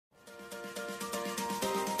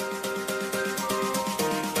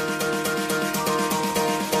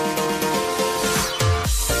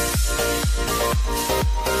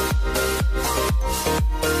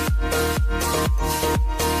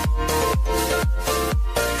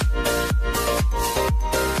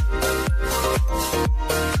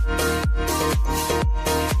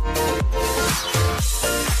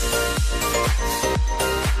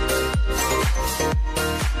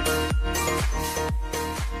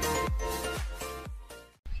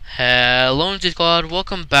Hello NZ Squad,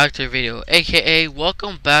 welcome back to the video, aka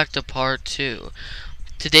welcome back to part 2.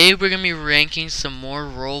 Today we're going to be ranking some more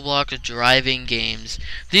Roblox driving games.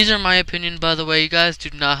 These are my opinion, by the way. You guys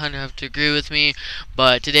do not have to agree with me,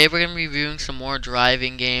 but today we're going to be reviewing some more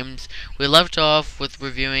driving games. We left off with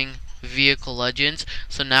reviewing Vehicle Legends,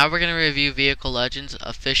 so now we're going to review Vehicle Legends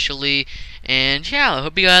officially. And yeah, I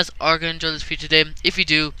hope you guys are going to enjoy this video today. If you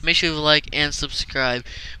do, make sure to like and subscribe.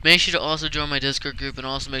 Make sure to also join my Discord group, and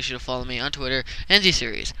also make sure to follow me on Twitter,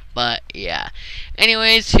 NZSeries. But yeah,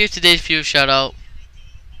 anyways, here's today's video shout out.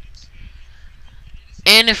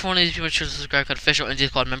 And if one of these people chooses to subscribe to official NZ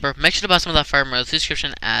Squad member, make sure to buy some of that fire in the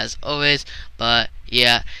description as always. But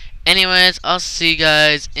yeah, anyways, I'll see you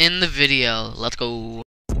guys in the video. Let's go.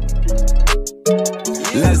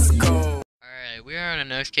 Alright, we are on the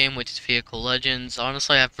next game, which is Vehicle Legends.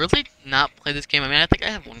 Honestly, I've really not played this game. I mean, I think I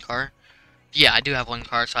have one car. Yeah, I do have one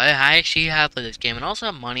car, so I actually have played this game and also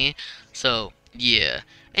have money. So yeah.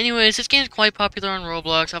 Anyways, this game is quite popular on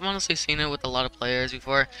Roblox. I've honestly seen it with a lot of players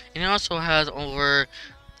before, and it also has over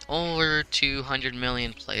 200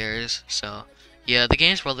 million players. So yeah, the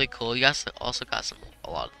game's really cool. You guys also got a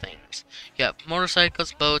lot of things. You got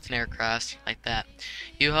motorcycles, boats, and aircrafts like that.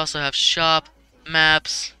 You also have shop,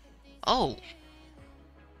 maps. Oh,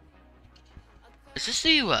 is this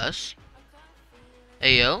the US?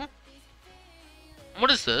 Ayo, what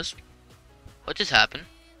is this? What just happened?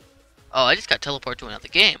 Oh, I just got teleported to another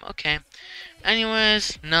game. Okay.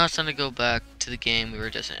 Anyways, now it's time to go back to the game we were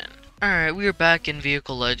just in. Alright, we are back in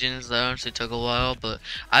Vehicle Legends. That honestly took a while, but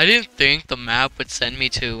I didn't think the map would send me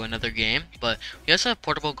to another game. But we also have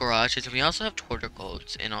portable garages, and we also have Twitter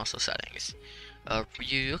codes and also settings.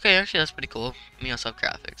 Okay, actually that's pretty cool. We also have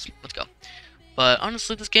graphics. Let's go. But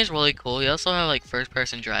honestly, this game's really cool. We also have like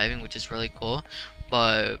first-person driving, which is really cool.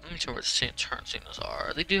 But let me show what turn signals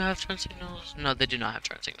are. They do have turn signals? No, they do not have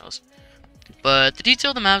turn signals. But the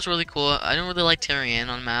detail of the map's really cool. I don't really like tearing in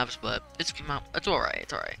on maps, but it's alright.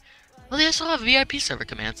 It's alright. Well, they also have VIP server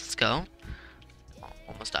commands. Let's go. Oh,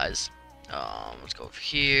 almost dies. Let's go over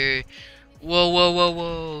here. Whoa, whoa, whoa,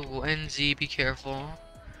 whoa. NZ, be careful.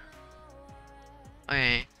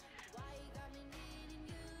 Okay.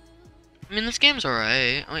 I mean, this game's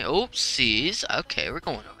alright. I mean, oopsies. Okay, we're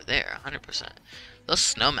going over there, 100%. Those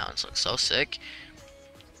snow mountains look so sick.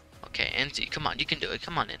 Okay, NZ, come on, you can do it.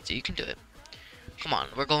 Come on, NZ, you can do it. Come on,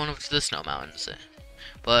 we're going over to the snow mountains.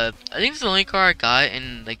 But I think it's the only car I got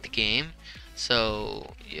in like the game.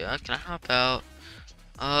 So yeah, can I hop out?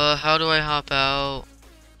 How do I hop out?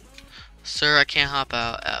 Sir, I can't hop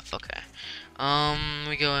out. F, okay. Let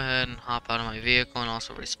me go ahead and hop out of my vehicle and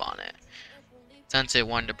also respawn it, since it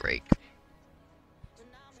wanted to break.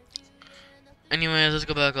 Anyways, let's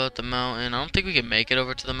go back out the mountain. I don't think we can make it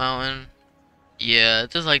over to the mountain. Yeah,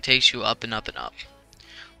 it just like takes you up and up and up.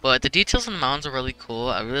 But the details on the mountains are really cool.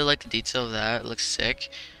 I really like the detail of that. It looks sick.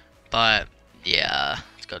 But yeah,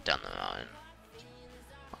 let's go down the mountain.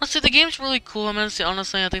 Honestly, the game's really cool. I mean,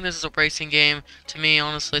 honestly, I think this is a racing game. To me,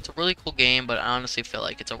 honestly, it's a really cool game, but I honestly feel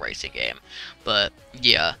like it's a racing game. But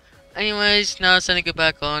yeah. Anyways, now it's time to go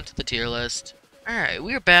back on to the tier list. Alright,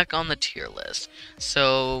 we are back on the tier list.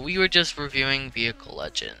 So, we were just reviewing Vehicle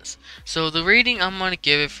Legends. So, the rating I'm going to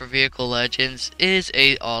give it for Vehicle Legends is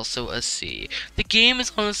also a C. The game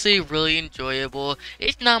is honestly really enjoyable.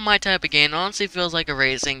 It's not my type of game. It honestly feels like a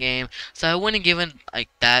racing game. So, I wouldn't give it like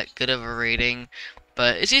that good of a rating.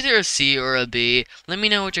 But it's either a C or a B. Let me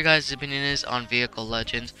know what your guys' opinion is on Vehicle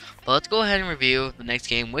Legends. But let's go ahead and review the next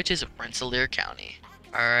game, which is Rensselaer County.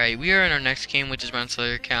 Alright, we are in our next game, which is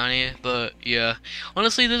Rensselaer County, but yeah.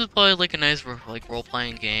 Honestly, this is probably like a nice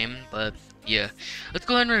role-playing game, but yeah. Let's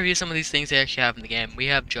go ahead and review some of these things they actually have in the game. We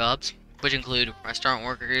have jobs, which include restaurant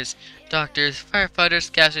workers, doctors,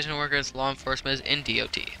 firefighters, gas station workers, law enforcement, and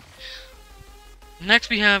DOT. Next,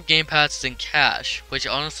 we have game passes and cash, which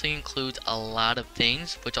honestly includes a lot of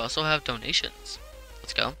things, which also have donations.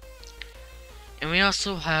 Let's go. And we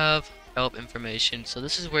also have help information. So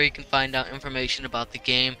this is where you can find out information about the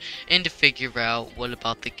game and to figure out what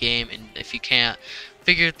about the game, and if you can't,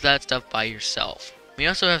 figure that stuff by yourself. We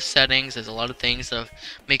also have settings. There's a lot of things that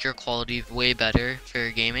make your quality way better for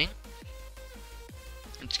your gaming.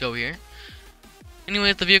 Let's go here.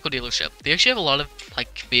 Anyway, the vehicle dealership. They actually have a lot of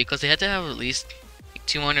like vehicles. They had to have at least like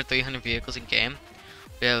 200, 300 vehicles in game.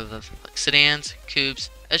 We have like sedans, coupes,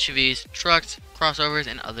 SUVs, trucks, crossovers,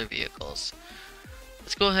 and other vehicles.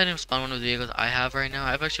 Let's go ahead and spawn one of the vehicles I have right now.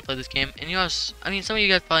 I've actually played this game, and I mean, some of you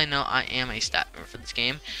guys probably know I am a stat member for this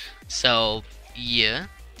game. So yeah,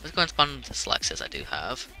 let's go and spawn this Lexus I do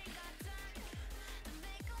have.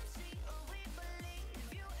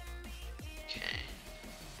 Okay,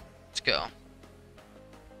 let's go.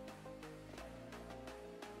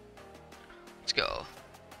 let's go.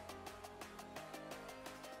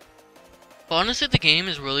 But honestly, the game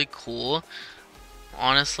is really cool.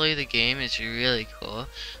 Honestly, the game is really cool.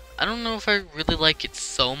 I don't know if I really like it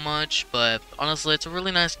so much, but honestly, it's a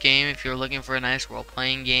really nice game if you're looking for a nice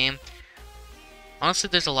role-playing game. Honestly,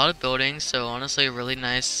 there's a lot of buildings, so honestly, a really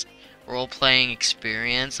nice role-playing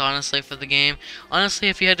experience, honestly, for the game. Honestly,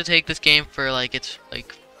 if you had to take this game for, like, its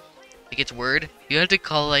word, you had to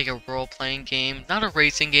call it, like, a role-playing game. Not a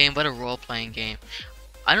racing game, but a role-playing game.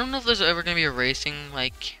 I don't know if there's ever going to be a racing,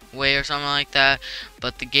 like, way or something like that,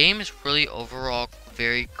 but the game is really overall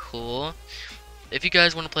very cool. If you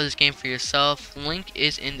guys want to play this game for yourself, link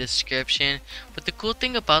is in the description. But the cool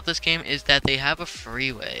thing about this game is that they have a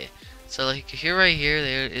freeway. So like here, right here,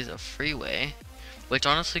 there is a freeway, which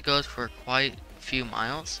honestly goes for quite a few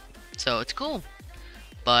miles. So it's cool.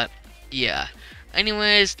 But yeah.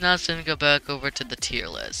 Anyways, now it's time to go back over to the tier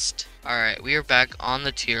list. Alright, we are back on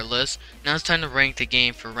the tier list. Now it's time to rank the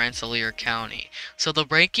game for Rensselaer County. So the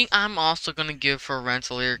ranking I'm also going to give for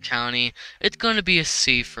Rensselaer County, it's going to be a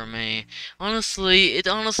C for me. Honestly, it's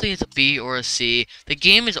a B or a C. The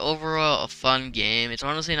game is overall a fun game. It's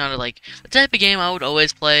honestly not like the type of game I would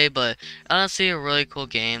always play, but honestly a really cool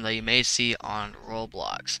game that you may see on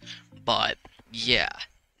Roblox. But yeah.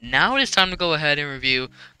 Now it is time to go ahead and review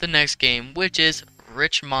the next game, which is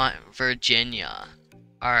Richmond, Virginia.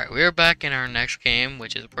 Alright, we are back in our next game,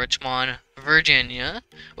 which is Richmond, Virginia.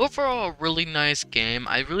 Overall, a really nice game.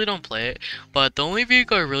 I really don't play it, but the only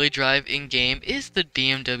vehicle I really drive in-game is the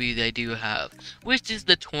BMW they do have, which is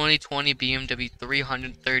the 2020 BMW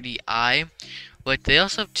 330i. But they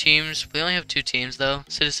also have teams. They only have two teams, though,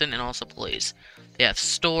 Citizen and also Police. They have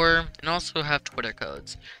Store, and also have Twitter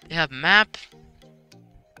codes. They have Map.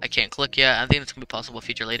 I can't click yet. I think it's going to be a possible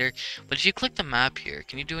feature later. But if you click the map here,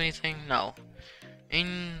 can you do anything? No.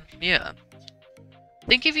 And yeah. I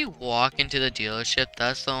think if you walk into the dealership,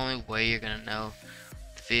 that's the only way you're going to know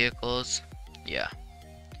the vehicles. Yeah.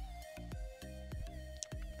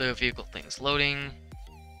 The vehicle thing's loading.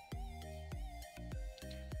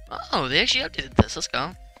 Oh, they actually updated this. Let's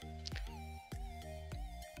go.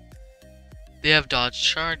 They have Dodge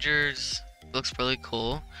Chargers. Looks really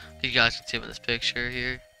cool. You guys can see with this picture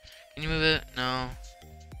here. Can you move it? No.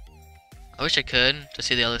 I wish I could to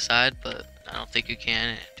see the other side, but I don't think you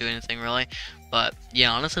can do anything really. But yeah,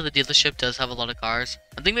 honestly, the dealership does have a lot of cars.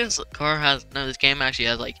 I think this game actually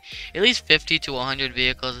has like at least 50 to 100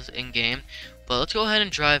 vehicles in game. But let's go ahead and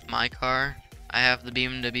drive my car. I have the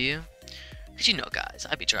BMW. Cause you know, guys,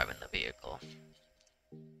 I'd be driving the vehicle.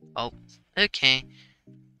 Oh, okay.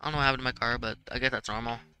 I don't know what happened to my car, but I guess that's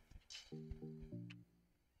normal.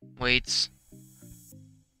 Wait.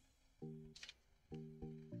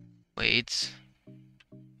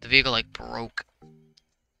 The vehicle like broke.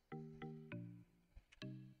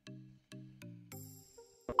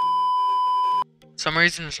 For some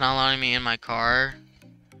reason it's not allowing me in my car.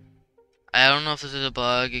 I don't know if this is a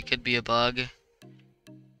bug. It could be a bug.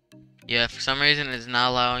 Yeah, for some reason it's not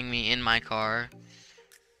allowing me in my car.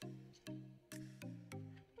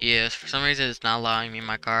 Yes, for some reason it's not allowing me in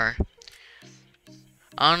my car.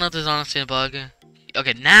 I don't know if there's honestly a bug.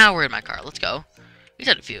 Okay, now we're in my car. Let's go. We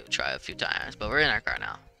had to try a few times, but we're in our car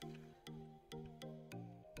now.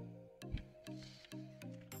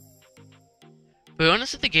 But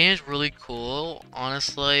honestly, the game is really cool.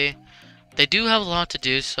 Honestly, they do have a lot to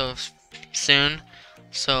do so soon.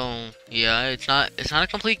 So yeah, it's not a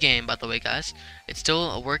complete game, by the way, guys. It's still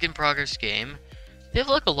a work in progress game. They have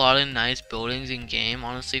like a lot of nice buildings in game.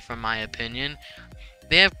 Honestly, from my opinion,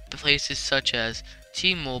 they have places such as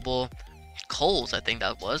T-Mobile, Kohl's, I think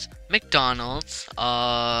that was, McDonald's,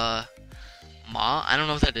 Ma, I don't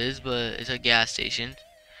know what that is, but it's a gas station.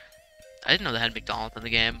 I didn't know they had McDonald's in the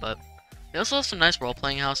game, but they also have some nice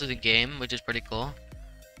role-playing houses in game, which is pretty cool.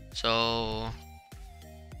 So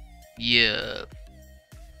yeah,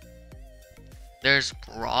 there's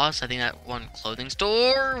Ross, I think that one clothing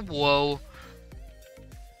store. Whoa,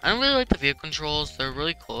 I don't really like the vehicle controls, they're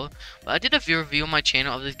really cool, but I did a review on my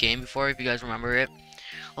channel of this game before, if you guys remember it.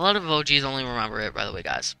 A lot of OGs only remember it, by the way,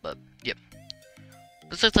 guys, but yep.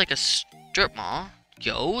 This looks like a strip mall.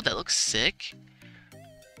 Yo, that looks sick.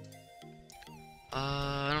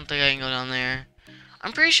 I don't think I can go down there.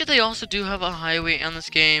 I'm pretty sure they also do have a highway on this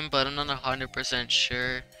game, but I'm not 100%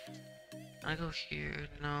 sure. I go here,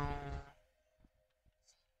 no.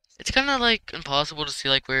 It's kind of like impossible to see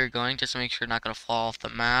like where you're going, just to make sure you're not gonna fall off the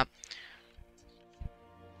map.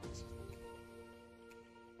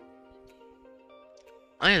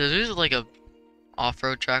 Oh yeah, there's like a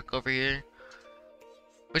off-road track over here,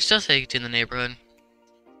 which does take you to the neighborhood.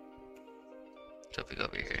 So if we go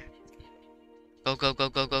over here, Go, go, go,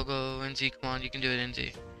 go, go, go, NZ, come on, you can do it,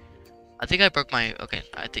 NZ. I think I broke my, okay,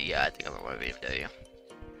 I think I broke my BMW.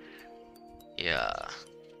 Yeah.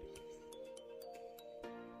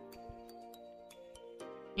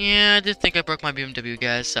 Yeah, I did think I broke my BMW,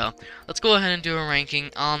 guys, so let's go ahead and do a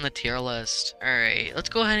ranking on the tier list. Alright, let's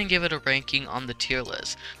go ahead and give it a ranking on the tier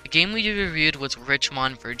list. The game we reviewed was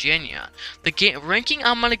Richmond, Virginia. The game ranking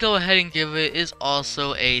I'm gonna go ahead and give it is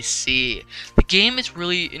also a C. The game is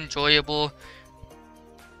really enjoyable,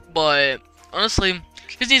 but honestly,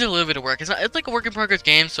 it needs a little bit of work. It's like a work in progress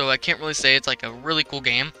game, so I can't really say it's like a really cool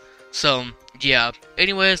game. So, yeah.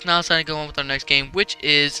 Anyways, now it's time to go on with our next game, which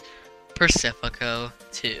is Pacifico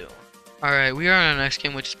 2. Alright, we are on our next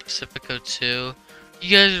game, which is Pacifico 2. You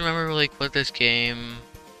guys remember really quick this game?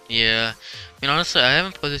 Yeah. I mean, honestly, I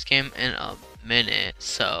haven't played this game in a minute,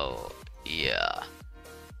 so yeah.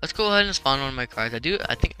 Let's go ahead and spawn one of my cars. I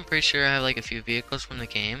think I'm pretty sure I have like a few vehicles from the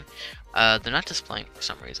game. They're not displaying for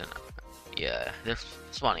some reason. Yeah, they're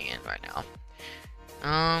spawning in right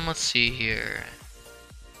now. Let's see here.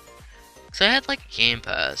 So I had like a Game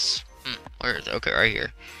Pass. Where is it? Okay, right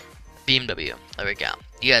here. BMW. There we go.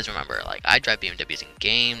 You guys remember, like, I drive BMWs in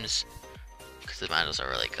games because the models are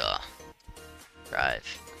really cool.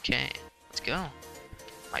 Drive. Okay, let's go.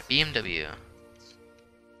 My BMW.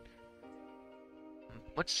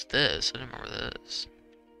 What's this? I don't remember this.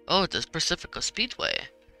 Oh, it's Pacifico Speedway.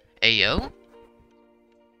 Ayo?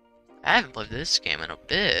 I haven't played this game in a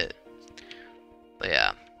bit. But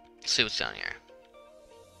yeah, let's see what's down here.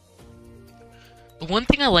 The one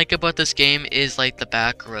thing I like about this game is like the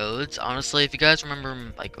back roads. Honestly, if you guys remember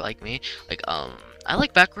like me, I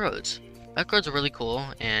like back roads. Back roads are really cool,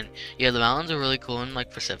 and yeah, the mountains are really cool in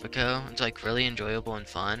like Pacifico. It's like really enjoyable and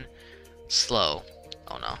fun. Slow.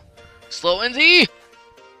 Oh no. Slow NZ!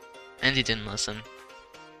 NZ didn't listen.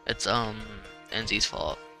 It's NZ's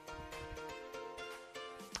fault.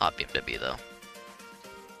 Hot BMW though.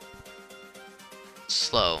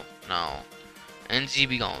 Slow. No. NZ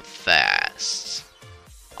be going fast.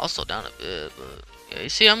 I'll slow down a bit, but yeah, you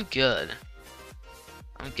see, I'm good.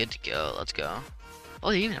 I'm good to go. Let's go. Oh,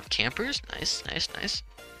 they even have campers? Nice, nice, nice.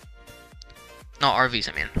 No,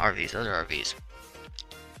 RVs, I mean. RVs. Those are RVs.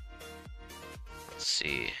 Let's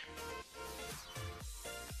see.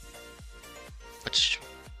 Which...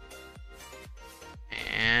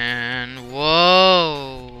 And...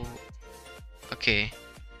 Whoa! Okay.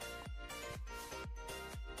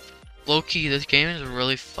 Low-key, this game is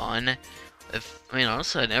really fun. I mean,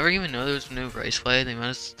 honestly, I never even know there was a new raceway. They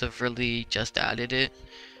must have really just added it.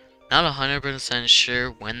 Not 100% sure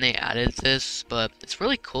when they added this, but it's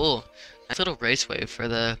really cool. Nice little raceway for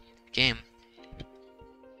the game.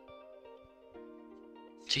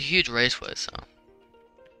 It's a huge raceway, so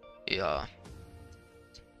yeah.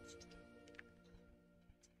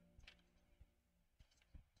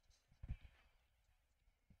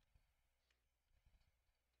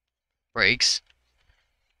 Brakes.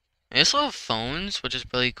 They also have phones, which is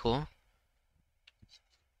really cool.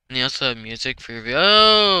 And they also have music for your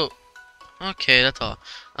oh! Okay, that's all.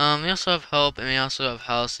 We also have help, and we also have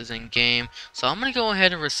houses in game. So I'm gonna go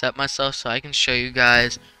ahead and reset myself so I can show you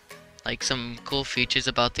guys like some cool features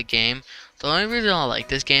about the game. The only reason I like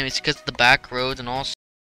this game is because of the back roads and also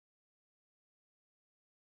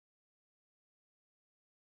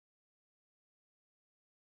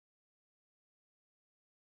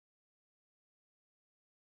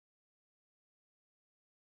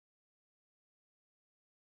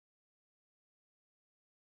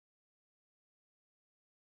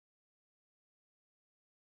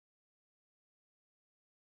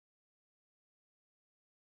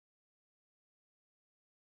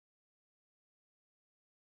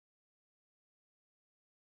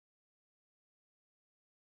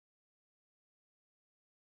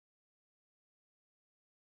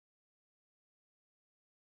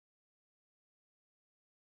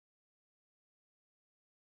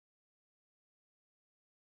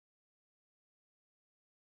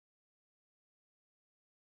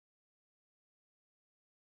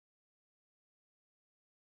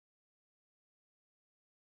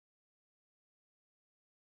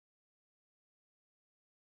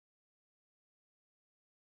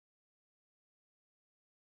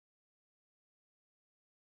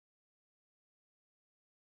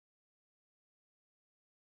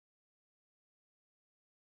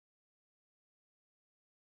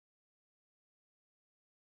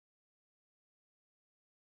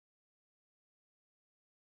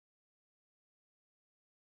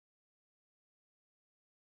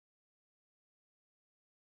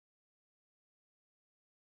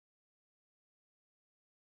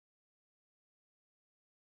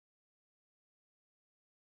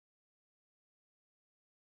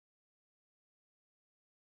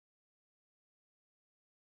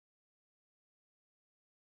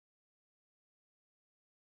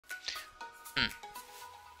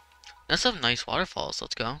That's some nice waterfalls.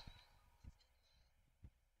 Let's go.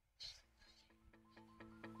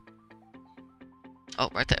 Oh,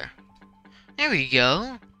 right there. There we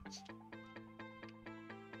go.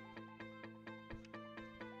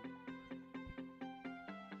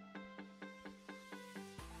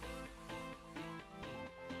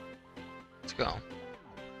 Let's go.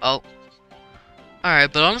 Oh.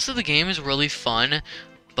 Alright, but honestly the game is really fun.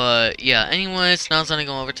 But yeah, anyways, now it's time to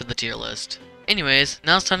go over to the tier list. Anyways,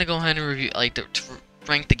 now it's time to go ahead and review, like, to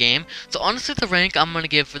rank the game. So honestly, the rank I'm gonna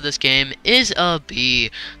give for this game is a B.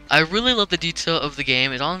 I really love the detail of the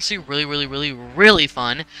game. It's honestly really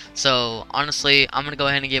fun. So honestly, I'm gonna go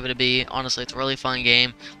ahead and give it a B. Honestly, it's a really fun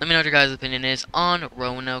game. Let me know what your guys' opinion is on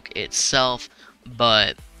Roanoke itself.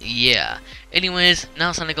 But yeah. Anyways,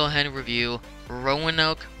 now it's time to go ahead and review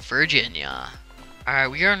Roanoke, Virginia.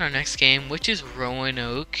 Alright, we are on our next game, which is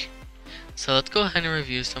Roanoke. So let's go ahead and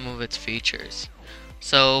review some of its features.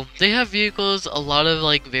 So they have vehicles, a lot of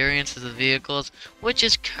like variances of vehicles, which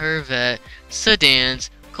is Corvette, sedans,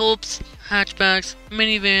 coupes, hatchbacks,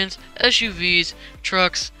 minivans, SUVs,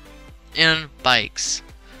 trucks, and bikes.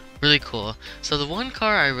 Really cool. So the one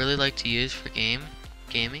car I really like to use for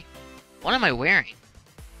gaming. What am I wearing?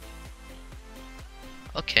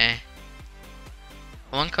 Okay.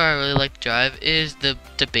 One car I really like to drive is the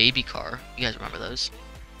baby car. You guys remember those?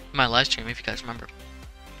 My live stream, if you guys remember.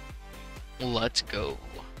 Let's go.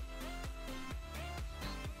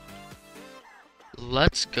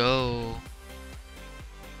 Let's go.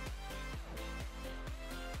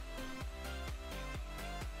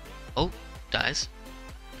 Oh, dies.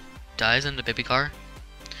 Dies in the baby car.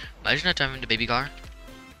 Imagine not driving the baby car.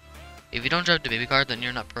 If you don't drive the baby car, then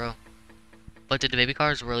you're not pro. But the baby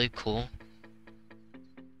car is really cool.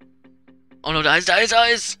 Oh no, dies!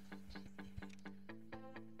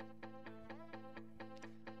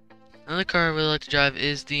 Another car I really like to drive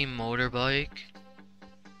is the motorbike.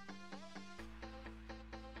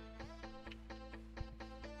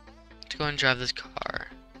 Let's go and drive this car.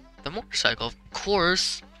 The motorcycle, of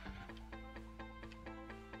course.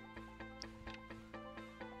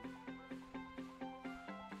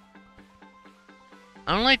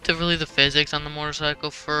 I don't like the physics on the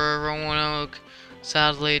motorcycle for Roanoke.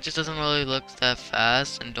 Sadly, it just doesn't really look that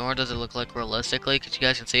fast, and nor does it look like realistically, because you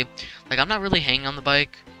guys can see, like, I'm not really hanging on the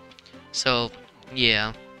bike. So,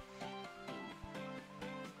 yeah.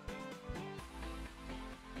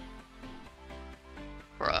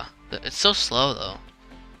 Bruh. It's so slow, though.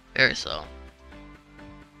 Very slow.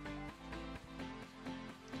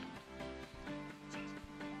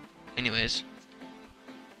 Anyways.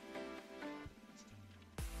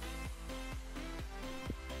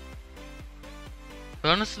 But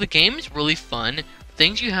honestly, the game is really fun.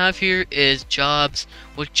 Things you have here is jobs,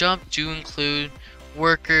 which jobs do include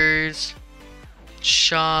workers,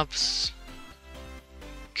 shops,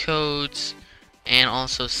 codes, and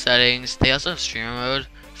also settings. They also have streamer mode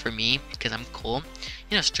for me because I'm cool.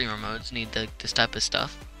 You know, streamer modes need this type of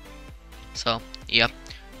stuff. So, yep.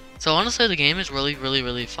 So honestly, the game is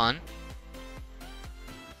really fun.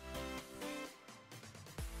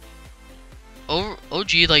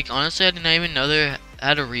 OG, like, honestly, I didn't even know they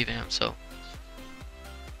had a revamp, so.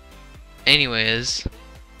 Anyways.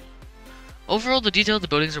 Overall, the detail of the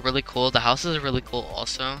buildings are really cool. The houses are really cool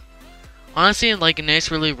also. Honestly, like, a nice,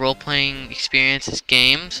 really role-playing experience this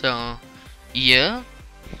game, so, yeah.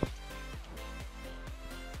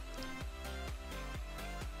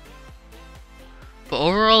 But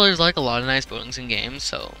overall, there's, like, a lot of nice buildings in games,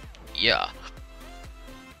 so, yeah.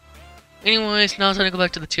 Anyways, now it's time to go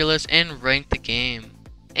back to the tier list and rank the game.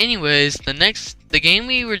 Anyways, the game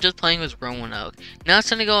we were just playing was Roanoke. Now it's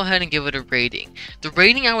time to go ahead and give it a rating. The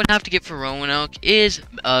rating I would have to give for Roanoke is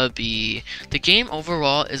a B. The game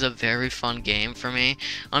overall is a very fun game for me.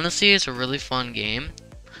 Honestly, it's a really fun game.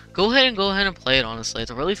 Go ahead and play it, honestly.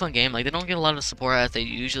 It's a really fun game. Like, they don't get a lot of support as they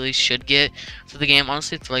usually should get for the game.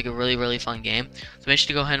 Honestly, it's like a really fun game. So make sure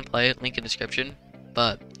to go ahead and play it. Link in the description.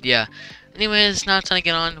 But, yeah. Anyways, now it's time to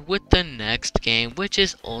get on with the next game, which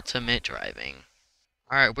is Ultimate Driving.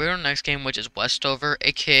 Alright, we're on the next game, which is Westover,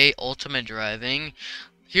 aka Ultimate Driving.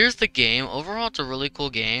 Here's the game. Overall, it's a really cool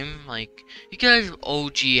game. Like, you guys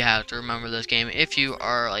OG have to remember this game if you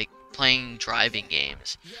are, like, playing driving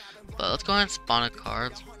games. But let's go ahead and spawn a car.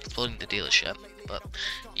 It's exploding the dealership. But,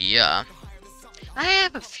 yeah. I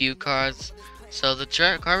have a few cars. So, the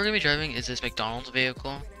car we're going to be driving is this McDonald's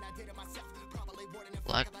vehicle.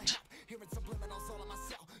 Select.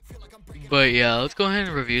 But yeah, let's go ahead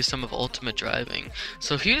and review some of Ultimate Driving.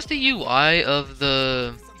 So here's the UI of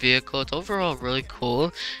the vehicle. It's overall really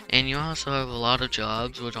cool, and you also have a lot of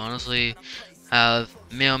jobs, which honestly have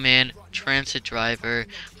mailman, transit driver,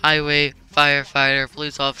 highway, firefighter,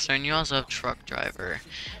 police officer, and you also have truck driver.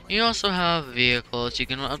 You also have vehicles. You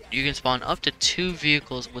can spawn up to 2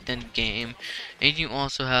 vehicles within game, and you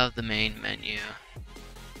also have the main menu,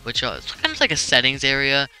 which is kind of like a settings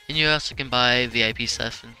area, and you also can buy VIP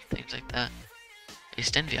stuff and things like that.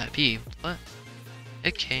 Extend VIP? What?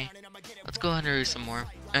 Okay, let's go ahead and read some more.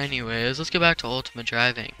 Anyways, let's get back to ultimate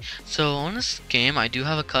driving. So on this game, I do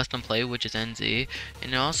have a custom plate, which is NZ,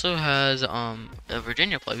 and it also has a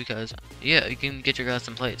Virginia plate because yeah, you can get your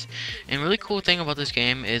custom plates. And really cool thing about this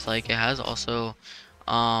game is like it has also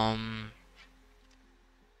it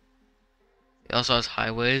also has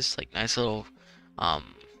highways, like nice little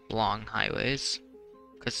long highways,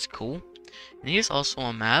 because it's cool. And there's also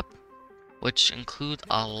a map, which includes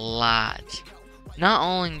a lot. Not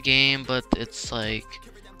all in game, but it's like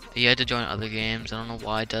you had to join other games. I don't know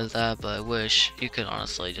why it does that, but I wish you could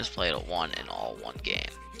honestly just play it in one game.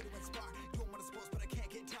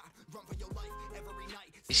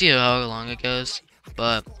 You see how long it goes?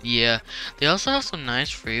 But yeah, they also have some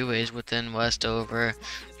nice freeways within Westover.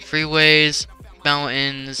 Freeways,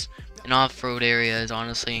 mountains, and off-road areas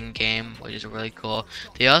honestly in game, which is really cool.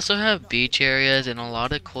 They also have beach areas and a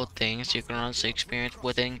lot of cool things you can honestly experience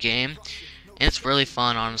within game. And it's really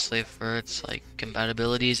fun, honestly, for its like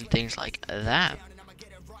compatibilities and things like that.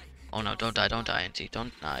 Oh no, don't die, NT,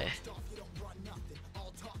 don't die.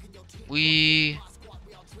 We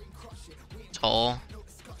tall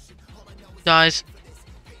guys,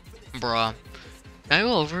 bruh. Can I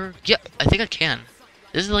go over? Yeah, I think I can.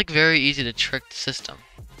 This is like very easy to trick the system.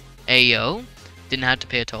 Ayo, didn't have to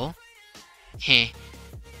pay a toll. Heh,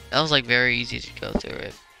 that was like very easy to go through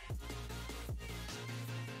it.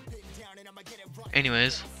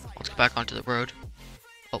 Anyways, let's go back onto the road.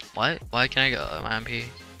 Oh, what? Why can't I go? Am I MP?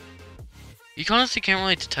 You honestly can't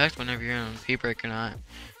really detect whenever you're on P break or not.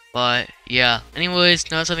 But, yeah.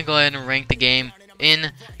 Anyways, now it's time to go ahead and rank the game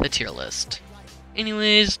in the tier list.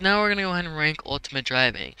 Anyways, now we're going to go ahead and rank Ultimate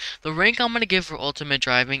Driving. The rank I'm going to give for Ultimate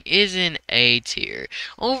Driving is an A tier.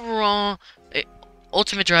 Overall,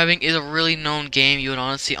 Ultimate Driving is a really known game you would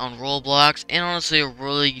honestly on Roblox, and honestly a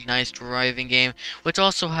really nice driving game, which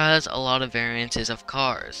also has a lot of variances of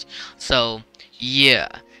cars. So, yeah.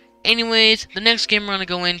 Anyways, the next game we're going to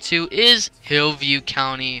go into is Hillview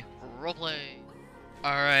County Roleplay.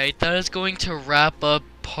 Alright, that is going to wrap up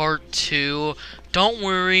part 2. Don't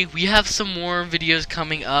worry, we have some more videos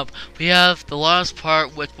coming up. We have the last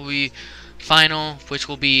part, which will be final, which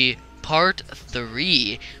will be part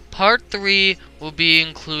 3. Part 3 will be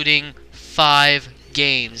including 5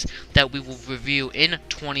 games that we will review in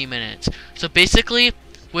 20 minutes. So basically,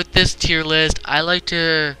 with this tier list, I like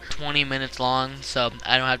to 20 minutes long, so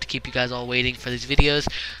I don't have to keep you guys all waiting for these videos.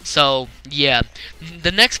 So yeah,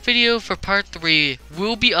 the next video for part 3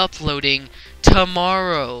 will be uploading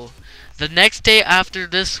tomorrow. The next day after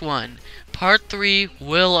this one, part 3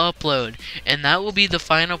 will upload, and that will be the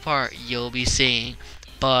final part you'll be seeing.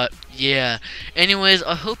 But yeah, anyways,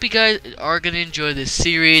 I hope you guys are gonna enjoy this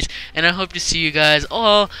series, and I hope to see you guys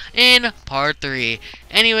all in part 3.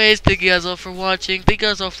 Anyways, thank you guys all for watching, thank you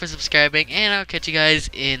guys all for subscribing, and I'll catch you guys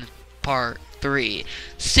in part 3.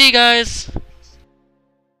 See you guys!